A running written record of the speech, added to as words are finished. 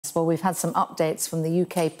Yes, well, we've had some updates from the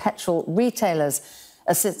UK Petrol Retailers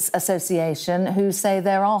Association, who say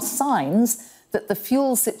there are signs that the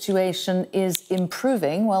fuel situation is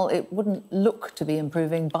improving. Well, it wouldn't look to be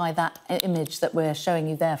improving by that image that we're showing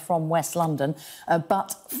you there from West London,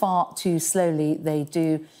 but far too slowly, they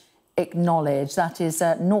do acknowledge. That is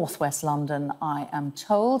North West London, I am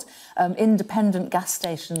told. Independent gas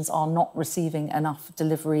stations are not receiving enough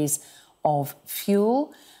deliveries of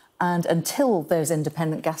fuel. And until those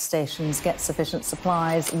independent gas stations get sufficient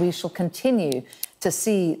supplies, we shall continue to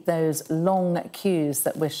see those long queues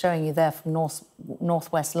that we're showing you there from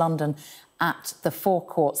northwest London at the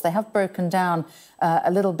forecourts. They have broken down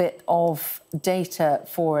a little bit of data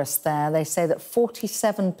for us there. They say that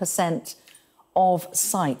 47% of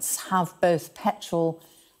sites have both petrol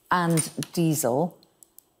and diesel,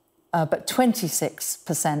 but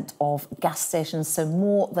 26% of gas stations, so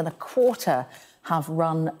more than a quarter, have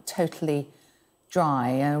run totally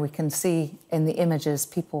dry. We can see in the images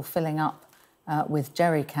people filling up with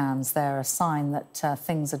jerry cans there, a sign that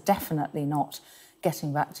things are definitely not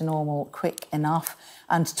getting back to normal quick enough.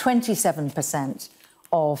 And 27%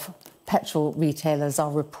 of petrol retailers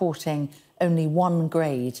are reporting only one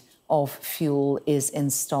grade of fuel is in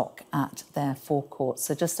stock at their forecourts.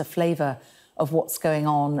 So just a flavour of what's going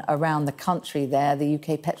on around the country there. The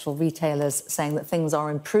UK petrol retailers saying that things are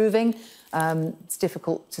improving. It's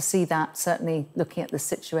difficult to see that, certainly looking at the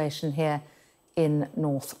situation here in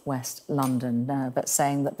northwest London, but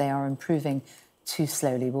saying that they are improving too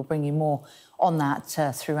slowly. We'll bring you more on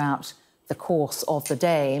that throughout the course of the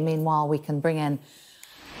day. Meanwhile, we can bring in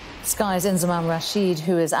Sky's Inzamam Rashid,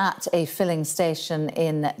 who is at a filling station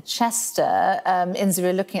in Chester. Inza,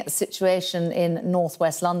 we're looking at the situation in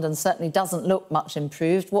northwest London. Certainly doesn't look much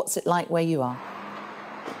improved. What's it like where you are?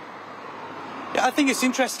 I think it's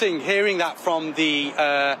interesting hearing that from the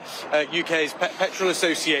UK's Petrol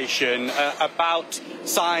Association about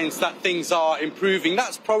signs that things are improving.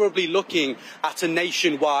 That's probably looking at a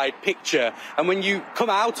nationwide picture. And when you come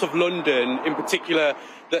out of London, in particular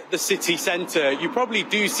the city centre, you probably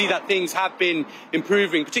do see that things have been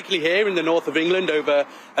improving, particularly here in the north of England over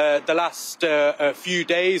the last few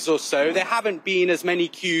days or so. There haven't been as many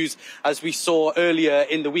queues as we saw earlier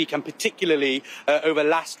in the week, and particularly over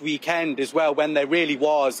last weekend as well, when there really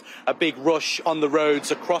was a big rush on the roads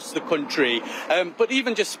across the country. But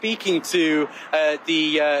even just speaking to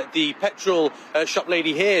the petrol shop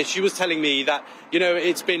lady here, she was telling me that, you know,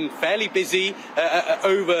 it's been fairly busy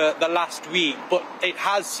over the last week, but it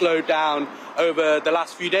has slowed down over the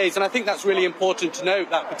last few days. And I think that's really important to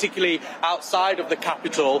note, that particularly outside of the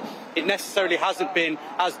capital, it necessarily hasn't been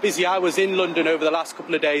as busy. I was in London over the last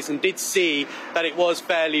couple of days and did see that it was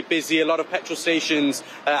fairly busy. A lot of petrol stations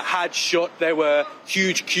had shut. There were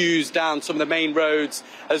huge queues down some of the main roads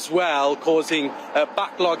as well, causing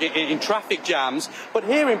backlog in traffic jams. But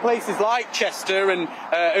here in places like Chester and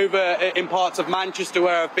over in parts of Manchester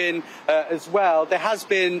where I've been as well, there has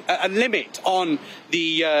been a limit on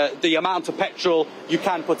the amount of petrol you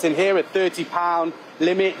can put in here, a £30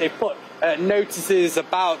 limit. They've put notices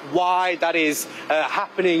about why that is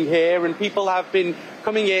happening here, and people have been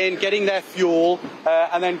coming in, getting their fuel,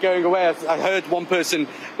 and then going away. I heard one person,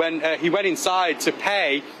 when he went inside to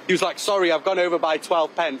pay, he was like, sorry, I've gone over by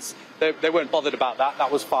 12 pence. They weren't bothered about that,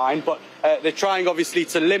 that was fine, but they're trying obviously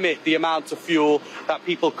to limit the amount of fuel that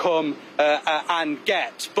people come and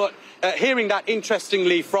get. But hearing that,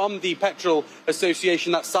 interestingly, from the Petrol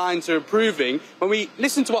Association, that signs are improving, when we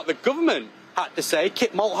listen to what the government had to say,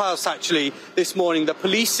 Kit Malthouse actually this morning, the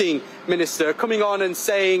policing minister, coming on and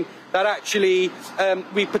saying that actually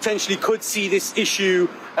we potentially could see this issue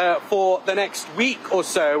for the next week or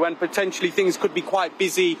so, and potentially things could be quite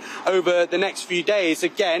busy over the next few days.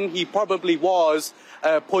 Again, he probably was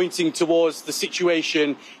pointing towards the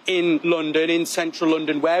situation in London, in central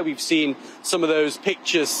London, where we've seen some of those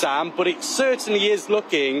pictures, Sam. But it certainly is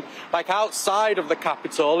looking like outside of the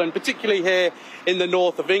capital, and particularly here in the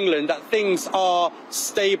north of England, that things are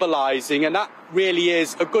stabilising, and that really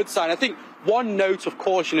is a good sign. I think one note of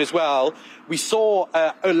caution as well, we saw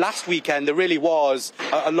last weekend there really was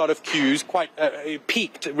a lot of queues, quite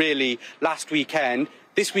peaked really last weekend.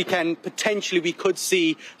 This weekend, potentially, we could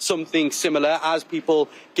see something similar as people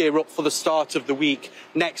gear up for the start of the week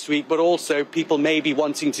next week, but also people may be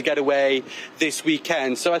wanting to get away this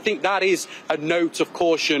weekend. So I think that is a note of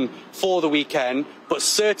caution for the weekend, but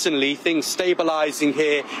certainly things stabilising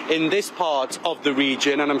here in this part of the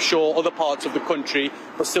region, and I'm sure other parts of the country,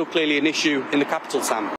 but still clearly an issue in the capital, Sam.